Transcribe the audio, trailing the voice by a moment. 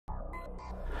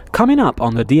Coming up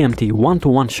on the DMT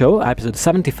One-to-One Show, episode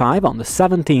 75 on the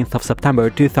 17th of September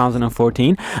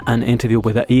 2014, an interview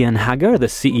with Iain Hagger, the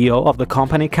CEO of the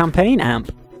company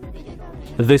CampaignAmp.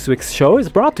 This week's show is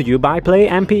brought to you by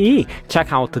PlayMPE.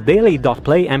 Check out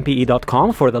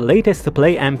daily.plaympe.com for the latest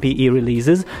PlayMPE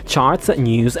releases, charts,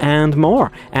 news and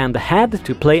more. And head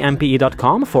to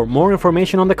plaympe.com for more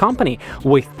information on the company.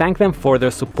 We thank them for their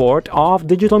support of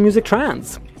digital music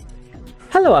trends.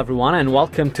 Hello everyone and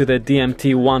welcome to the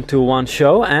DMT One-to-One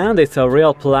Show, and it's a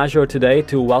real pleasure today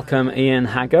to welcome Iain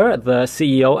Hagger, the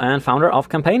CEO and founder of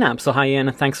CampaignAmp. So hi Iain,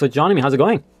 thanks for joining me. How's it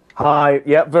going? Hi,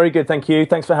 yeah, very good, thank you.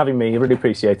 Thanks for having me, I really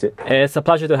appreciate it. It's a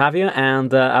pleasure to have you,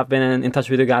 and I've been in touch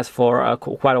with you guys for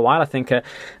quite a while. I think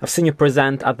I've seen you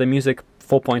present at the Music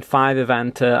 4.5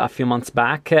 event a few months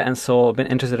back, and so I've been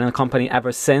interested in the company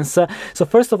ever since. So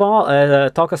first of all,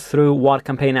 talk us through what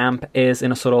CampaignAmp is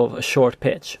in a sort of short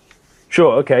pitch.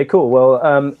 Sure, okay, cool. Well,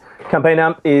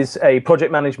 CampaignAmp is a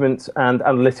project management and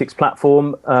analytics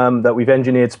platform that we've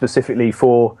engineered specifically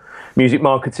for music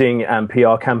marketing and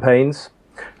PR campaigns.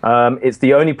 It's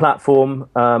the only platform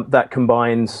that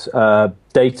combines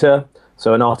data,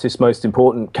 so an artist's most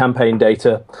important campaign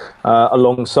data,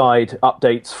 alongside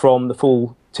updates from the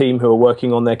full team who are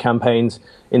working on their campaigns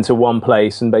into one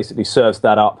place, and basically serves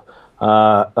that up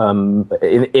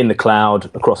in the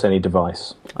cloud across any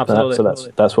device. Absolutely.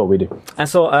 So that's what we do. And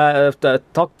so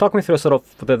talk me through sort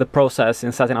of the process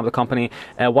in setting up the company.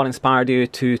 What inspired you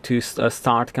to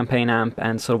start CampaignAmp,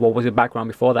 and sort of what was your background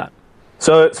before that?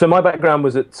 So my background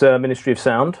was at Ministry of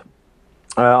Sound.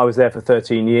 I was there for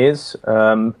 13 years.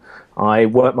 I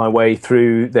worked my way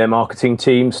through their marketing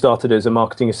team, started as a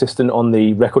marketing assistant on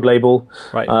the record label,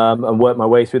 right. And worked my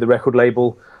way through the record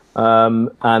label,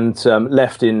 and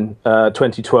left in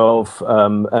 2012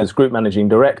 as group managing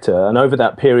director. And over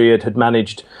that period had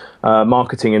managed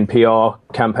marketing and PR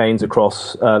campaigns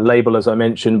across label, as I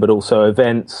mentioned, but also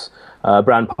events,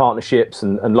 brand partnerships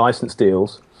and license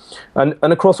deals. And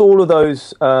across all of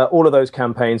those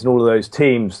campaigns and all of those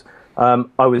teams,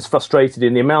 I was frustrated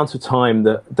in the amount of time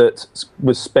that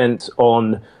was spent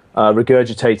on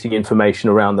regurgitating information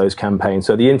around those campaigns.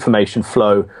 So the information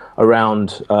flow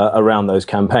around those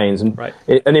campaigns, and right.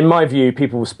 And in my view,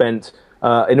 people spent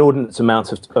inordinate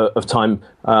amounts of time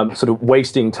sort of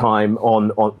wasting time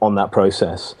on that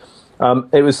process.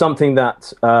 It was something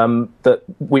that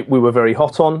we were very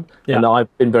hot on, yeah. And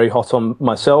I've been very hot on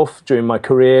myself during my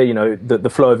career. You know, the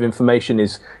flow of information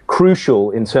is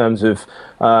crucial in terms of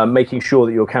making sure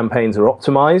that your campaigns are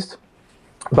optimized.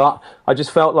 But I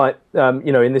just felt like,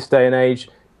 you know, in this day and age,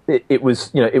 it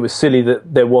was silly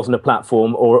that there wasn't a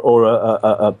platform or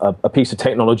a piece of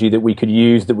technology that we could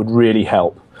use that would really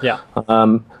help. Yeah.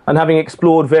 And having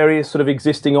explored various sort of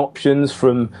existing options,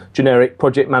 from generic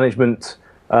project management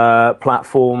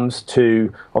platforms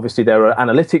to, obviously there are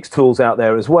analytics tools out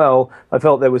there as well, I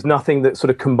felt there was nothing that sort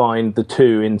of combined the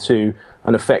two into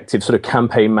an effective sort of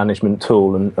campaign management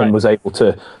tool, and was able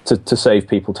to save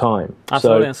people time.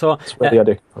 Absolutely. So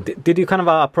did you kind of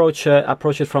approach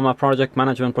it from a project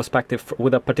management perspective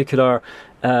with a particular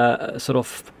sort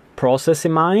of process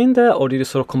in mind, or did you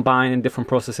sort of combine different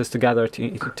processes together to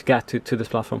get to this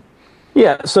platform?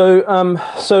 Yeah, so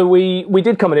we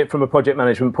did come at it from a project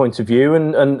management point of view,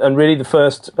 and really the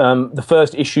first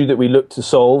issue that we looked to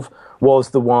solve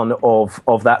was the one of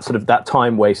that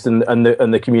time waste and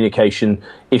the communication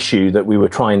issue that we were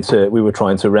trying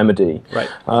to remedy. Right.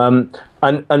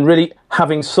 And really,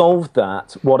 having solved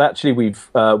that, what actually we've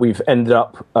ended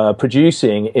up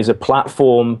producing is a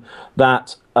platform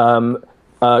that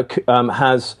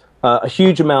has a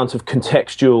huge amount of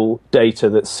contextual data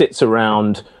that sits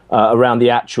around the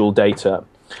actual data.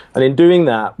 And in doing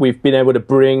that, we've been able to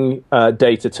bring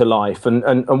data to life.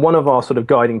 And one of our sort of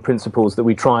guiding principles that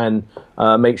we try and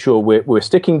make sure we're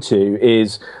sticking to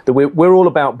is that we're all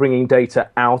about bringing data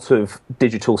out of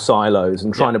digital silos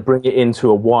and trying to bring it into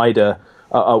a wider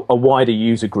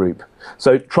user group.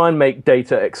 So try and make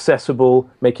data accessible,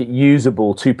 make it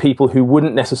usable to people who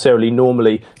wouldn't necessarily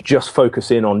normally just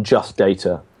focus in on just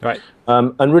data. Right.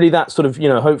 And really that sort of, you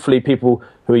know, hopefully people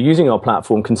who are using our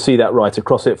platform can see that right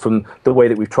across it, from the way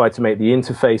that we've tried to make the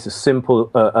interface as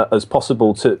simple as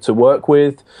possible to work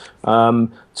with,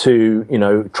 to, you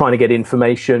know, trying to get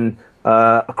information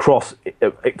across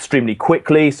extremely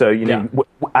quickly. So, you know,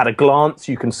 at a glance,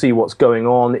 you can see what's going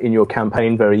on in your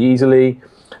campaign very easily.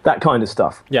 that kind of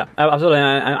stuff. Yeah, absolutely.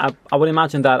 And I would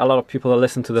imagine that a lot of people that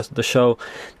listen to the show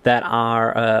that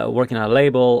are working at a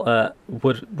label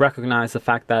would recognize the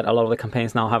fact that a lot of the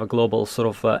campaigns now have a global sort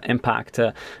of impact,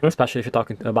 especially if you're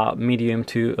talking about medium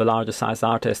to larger sized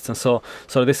artists. And so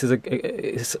this is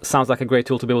it sounds like a great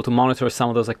tool to be able to monitor some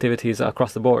of those activities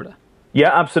across the board.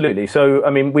 Yeah, absolutely. So, I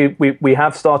mean, we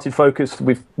have started focused.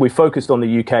 We've focused on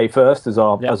the UK first as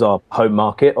our home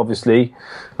market, obviously,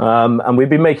 and we've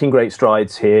been making great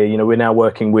strides here. You know, we're now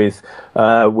working with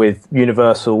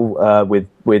Universal,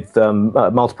 with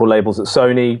multiple labels at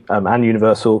Sony and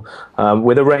Universal,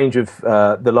 with a range of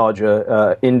the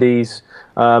larger indies,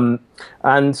 and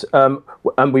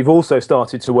we've also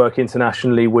started to work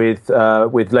internationally with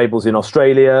labels in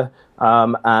Australia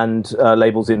and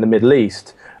labels in the Middle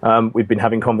East. We've been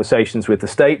having conversations with the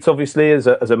States, obviously, as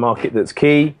a market that's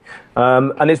key.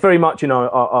 And it's very much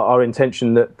our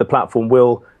intention that the platform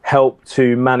will help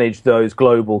to manage those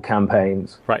global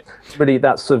campaigns. Right. Really,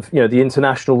 that's the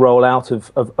international rollout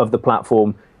of the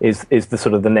platform is the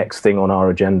sort of the next thing on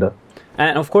our agenda.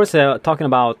 And of course, talking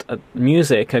about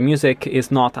music, music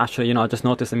is not actually, I just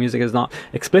noticed the music is not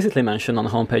explicitly mentioned on the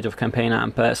homepage of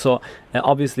CampaignAmp. So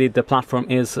obviously the platform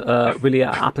is really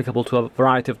applicable to a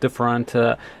variety of different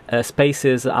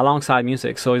spaces alongside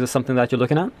music. So is this something that you're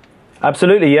looking at?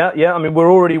 Absolutely, yeah. I mean,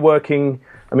 we're already working.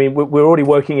 We're already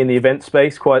working in the event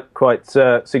space quite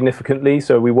significantly.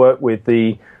 So we work with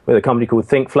a company called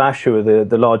ThinkFlash, who are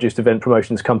the largest event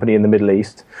promotions company in the Middle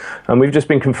East, and we've just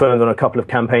been confirmed on a couple of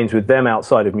campaigns with them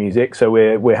outside of music. So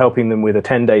we're helping them with a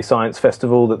 10-day science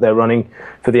festival that they're running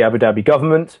for the Abu Dhabi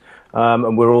government,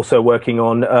 and we're also working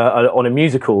on a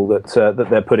musical that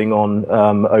they're putting on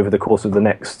over the course of the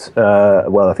next.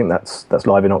 I think that's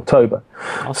live in October.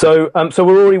 Awesome. So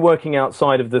we're already working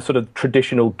outside of the sort of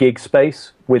traditional gig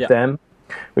space with them.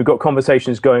 We've got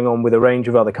conversations going on with a range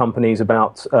of other companies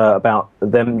about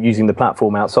them using the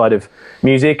platform outside of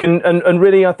music, and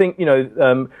really, I think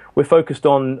we're focused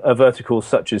on verticals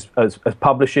such as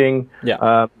publishing.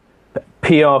 Yeah.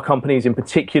 PR companies in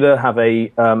particular have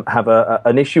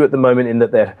an issue at the moment in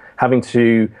that they're having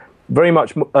to very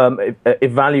much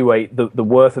evaluate the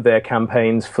worth of their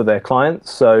campaigns for their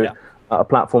clients. So. Yeah. A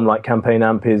platform like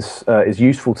CampaignAmp is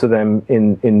useful to them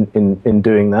in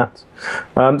doing that.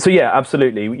 So yeah,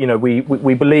 absolutely.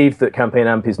 We believe that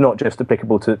CampaignAmp is not just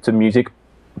applicable to music,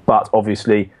 but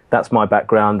obviously that's my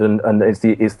background and it's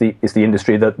the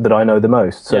industry that I know the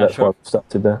most. So that's why I've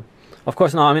started there. Of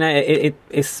course, no. I mean,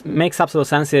 it makes absolute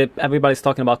sense. Everybody's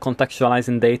talking about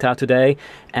contextualizing data today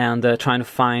and trying to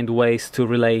find ways to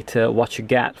relate what you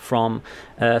get from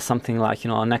something like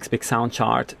a next big sound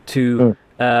chart to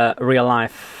real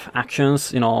life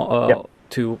actions,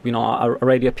 to a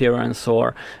radio appearance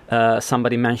or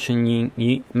somebody mentioning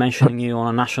you on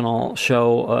a national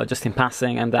show just in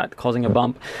passing and that causing a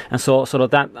bump, and so sort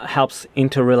of that helps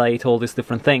interrelate all these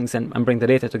different things and bring the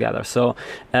data together. So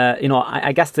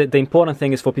I guess the important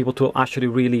thing is for people to actually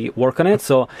really work on it.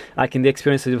 So like in the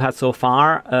experiences you've had so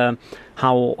far,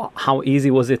 how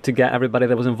easy was it to get everybody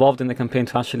that was involved in the campaign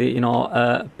to actually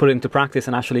put it into practice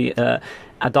and actually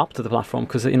adopt the platform?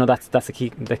 Because that's a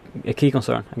key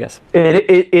concern, I guess.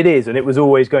 It is, and it was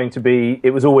always going to be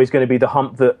the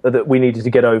hump that we needed to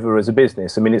get over as a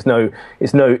business. I mean, it's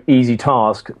no easy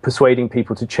task persuading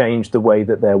people to change the way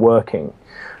that they're working.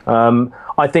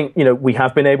 I think we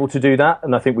have been able to do that,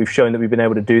 and I think we've shown that we've been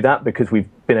able to do that because we've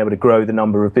been able to grow the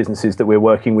number of businesses that we're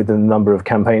working with and the number of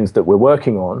campaigns that we're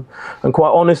working on. And quite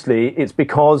honestly, it's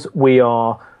because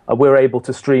we're able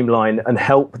to streamline and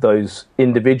help those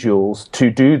individuals to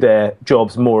do their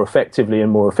jobs more effectively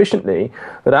and more efficiently,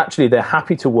 that actually they're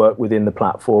happy to work within the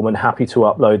platform and happy to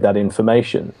upload that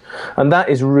information. And that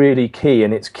is really key,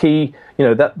 and it's key.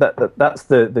 That's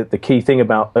the key thing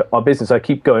about our business. I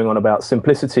keep going on about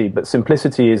simplicity, but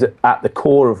simplicity is at the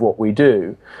core of what we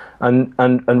do, and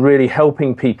really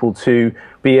helping people to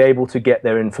be able to get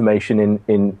their information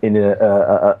in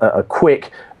a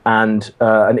quick and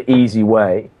an easy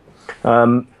way.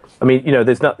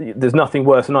 There's nothing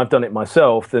worse, and I've done it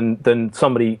myself, than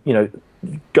somebody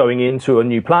going into a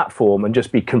new platform and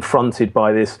just be confronted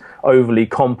by this overly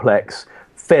complex,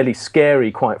 fairly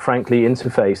scary, quite frankly,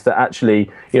 interface that actually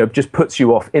just puts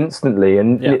you off instantly,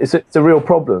 and it's a real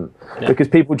problem because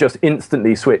people just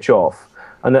instantly switch off.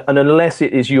 And unless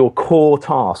it is your core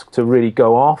task to really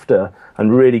go after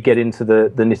and really get into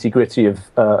the nitty-gritty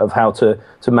of how to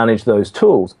manage those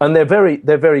tools, and they're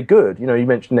very good. You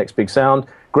mentioned Next Big Sound,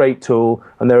 great tool,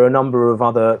 and there are a number of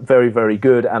other very, very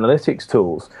good analytics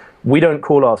tools. We don't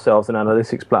call ourselves an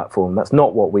analytics platform. That's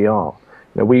not what we are.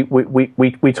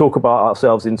 we talk about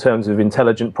ourselves in terms of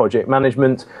intelligent project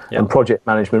management and project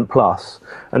management plus.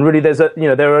 And really,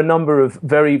 there are a number of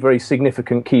very, very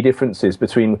significant key differences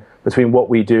between what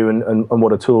we do and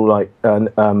what a tool like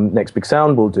Next Big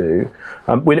Sound will do.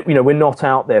 We're not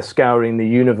out there scouring the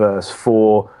universe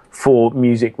for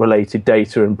music-related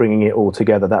data and bringing it all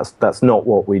together. That's not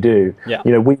what we do. Yeah.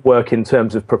 We work in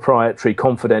terms of proprietary,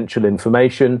 confidential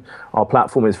information. Our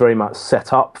platform is very much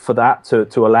set up for that,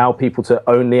 to allow people to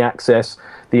only access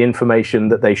the information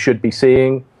that they should be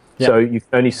seeing. Yeah. So you can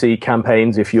only see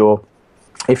campaigns if you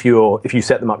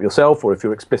set them up yourself, or if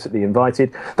you're explicitly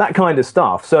invited, that kind of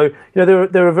stuff. So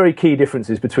there are very key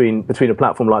differences between a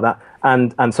platform like that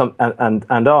and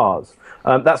ours.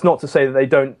 That's not to say that they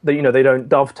don't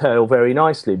dovetail very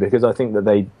nicely, because I think that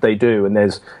they do, and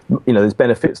there's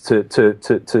benefits to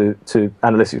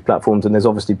analytics platforms, and there's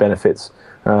obviously benefits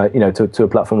to a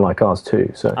platform like ours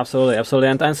too. So absolutely,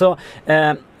 and so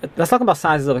let's talk about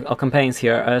sizes of campaigns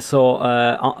here.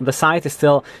 The site is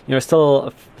still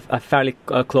a fairly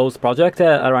closed project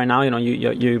right now.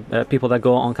 You people that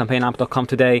go on CampaignAmp.com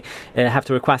today have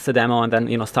to request a demo and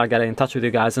then start getting in touch with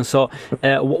you guys. And so,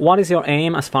 what is your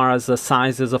aim as far as the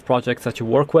sizes of projects that you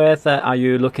work with? Are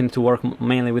you looking to work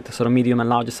mainly with the sort of medium and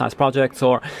larger size projects,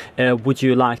 or would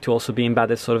you like to also be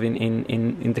embedded sort of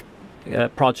in the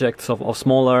projects of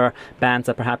smaller bands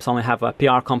that perhaps only have a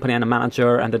PR company and a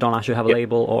manager, and they don't actually have a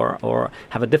label or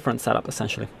have a different setup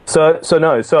essentially? So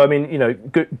I mean,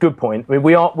 good point. I mean,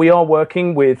 we are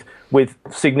working with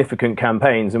significant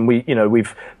campaigns, and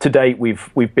we've to date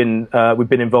we've been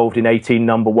involved in 18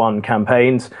 number one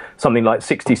campaigns, something like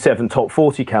 67 top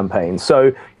 40 campaigns.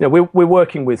 So we're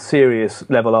working with serious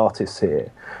level artists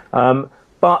here.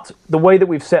 But the way that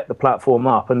we've set the platform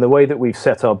up and the way that we've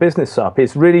set our business up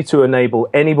is really to enable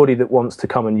anybody that wants to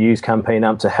come and use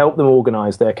CampaignAmp to help them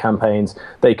organize their campaigns.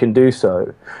 They can do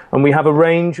so. And we have a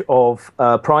range of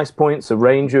price points, a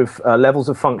range of levels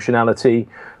of functionality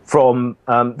from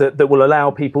that will allow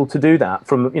people to do that,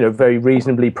 from very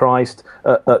reasonably priced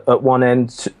at one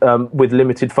end with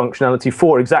limited functionality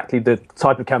for exactly the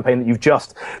type of campaign that you've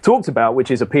just talked about, which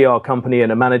is a PR company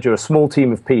and a manager, a small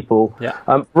team of people,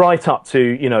 right up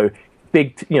to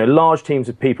big, large teams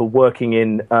of people working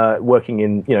in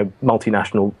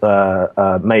multinational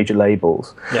major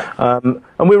labels. And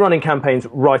we're running campaigns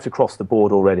right across the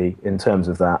board already in terms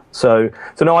of that. So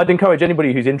no, I'd encourage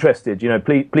anybody who's interested,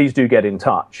 please do get in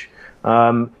touch.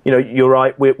 You're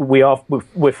right.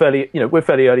 We're fairly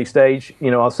early stage.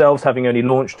 Ourselves, having only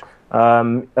launched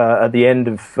at the end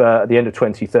of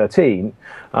 2013.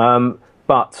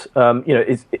 But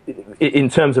in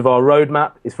terms of our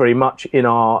roadmap, it's very much in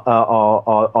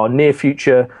our near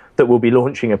future that we'll be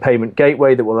launching a payment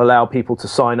gateway that will allow people to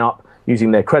sign up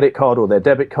using their credit card or their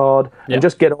debit card, and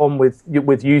just get on with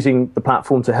using the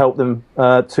platform to help them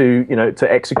to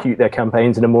execute their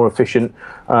campaigns in a more efficient,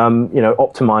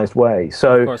 optimized way.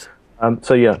 So,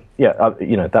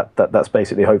 that's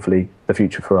basically hopefully the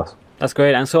future for us. That's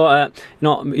great. And so,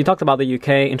 you talked about the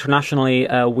UK. Internationally,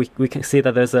 we can see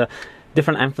that there's a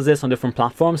different emphasis on different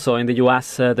platforms. So in the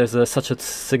US, there's such a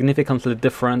significantly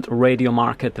different radio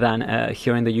market than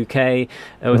here in the UK,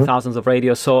 with thousands of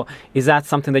radios. So is that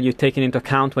something that you're taking into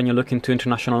account when you're looking to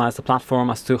internationalize the platform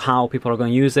as to how people are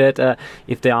going to use it,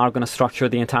 if they are going to structure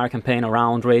the entire campaign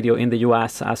around radio in the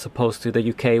US as opposed to the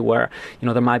UK, where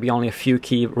there might be only a few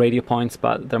key radio points,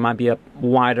 but there might be a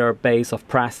wider base of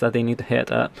press that they need to hit?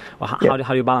 How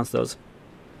do you balance those?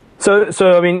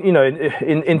 So I mean,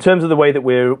 in terms of the way that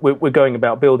we're going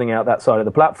about building out that side of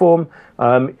the platform,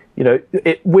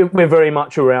 we're very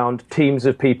much around teams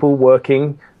of people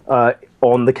working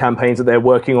on the campaigns that they're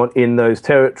working on in those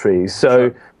territories.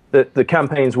 So the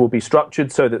campaigns will be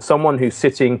structured so that someone who's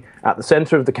sitting at the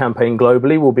center of the campaign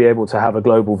globally will be able to have a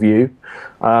global view.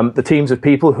 The teams of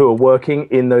people who are working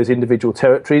in those individual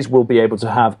territories will be able to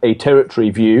have a territory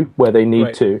view where they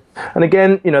need to. And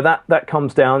again, that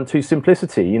comes down to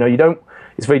simplicity.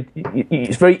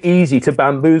 It's very easy to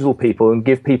bamboozle people and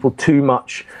give people too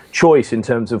much choice in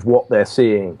terms of what they're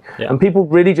seeing. And people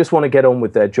really just want to get on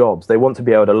with their jobs. They want to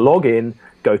be able to log in,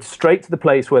 go straight to the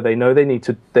place where they know they need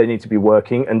to be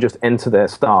working, and just enter their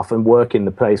stuff and work in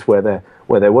the place where they're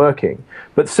working.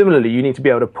 But similarly, you need to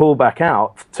be able to pull back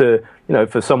out to,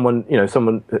 for someone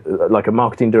like a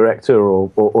marketing director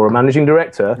or a managing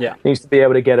director needs to be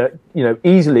able to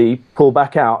easily pull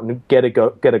back out and get a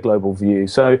global view.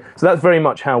 So that's very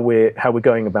much how we're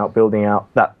going about building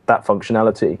out that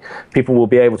functionality. People will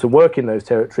be able to work in those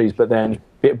territories, but then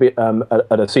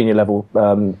at a senior level,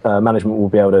 management will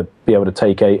be able to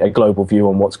take a global view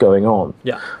on what's going on.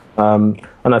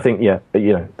 And I think,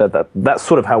 that's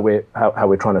sort of how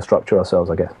we're trying to structure ourselves,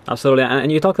 I guess. Absolutely.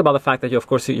 And you talked about the fact that, of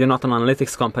course, you're not an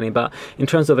analytics company, but in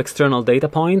terms of external data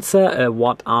points,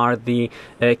 what are the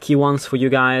key ones for you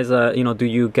guys? Do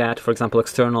you get, for example,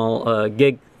 external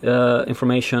gig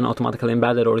information automatically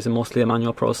embedded, or is it mostly a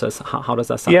manual process? How does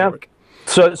that work?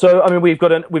 So I mean, we've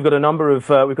got a number of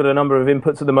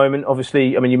inputs at the moment.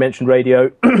 Obviously, I mean, you mentioned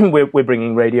radio. we're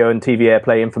bringing radio and TV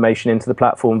airplay information into the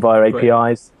platform via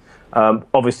APIs.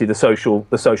 Obviously, the social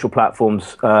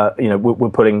platforms. We're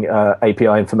putting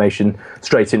API information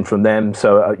straight in from them.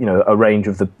 So a range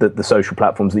of the social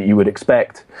platforms that you would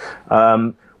expect.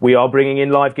 We are bringing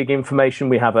in live gig information.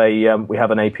 We have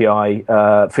an API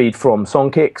feed from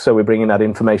Songkick, so we're bringing that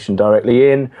information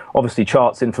directly in. Obviously,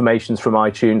 charts information's from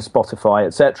iTunes, Spotify,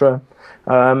 etc.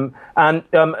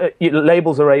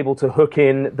 Labels are able to hook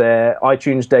in their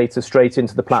iTunes data straight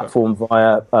into the platform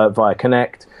via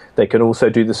Connect. They can also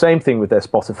do the same thing with their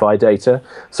Spotify data.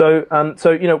 So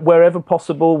wherever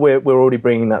possible, we're already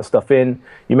bringing that stuff in.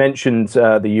 You mentioned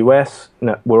the US.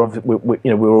 We're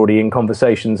already in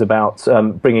conversations about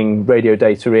bringing radio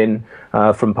data in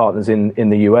from partners in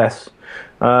the US.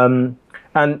 We're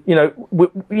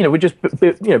just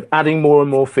adding more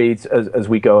and more feeds as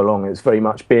we go along. It's very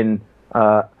much been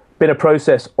a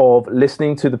process of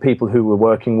listening to the people who we're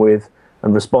working with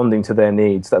and responding to their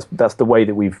needs. That's the way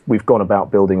that we've gone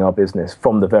about building our business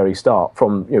from the very start.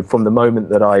 From the moment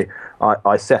that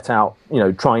I set out,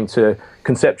 trying to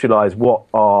conceptualize what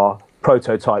our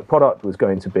prototype product was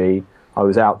going to be, I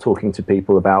was out talking to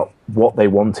people about what they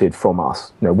wanted from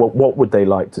us. What would they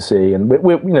like to see, and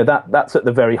that's at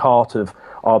the very heart of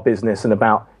our business and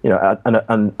about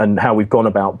and how we've gone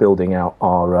about building out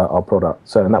our product.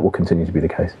 So, and that will continue to be the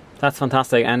case. That's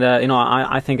fantastic, and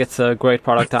I think it's a great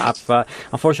product.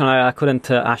 Unfortunately, I couldn't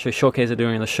actually showcase it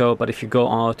during the show, but if you go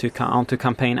onto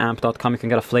CampaignAmp.com, you can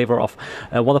get a flavor of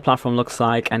what the platform looks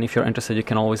like, and if you're interested, you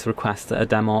can always request a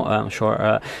demo. I'm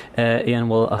sure Iain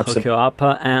will hook you up,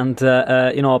 and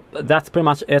that's pretty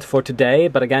much it for today.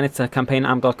 But again, it's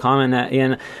CampaignAmp.com, and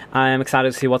Iain, I am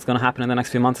excited to see what's going to happen in the next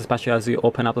few months, especially as you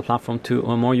open up the platform to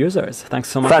more users. Thanks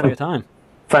so much for your time.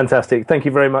 Fantastic. Thank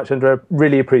you very much, Andrea.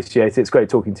 Really appreciate it. It's great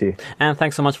talking to you. And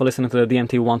thanks so much for listening to the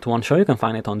DMT One-to-One show. You can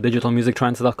find it on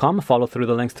digitalmusictrends.com. Follow through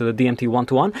the links to the DMT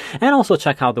One-to-One. And also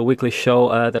check out the weekly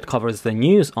show that covers the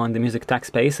news on the music tech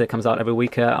space. It comes out every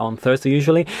week on Thursday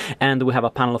usually. And we have a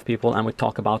panel of people and we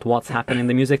talk about what's happening in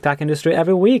the music tech industry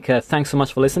every week. Thanks so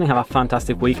much for listening. Have a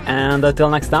fantastic week. And until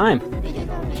next time.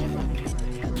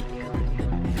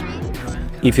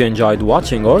 If you enjoyed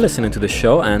watching or listening to the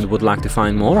show and would like to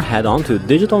find more, head on to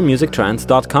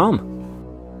digitalmusictrends.com.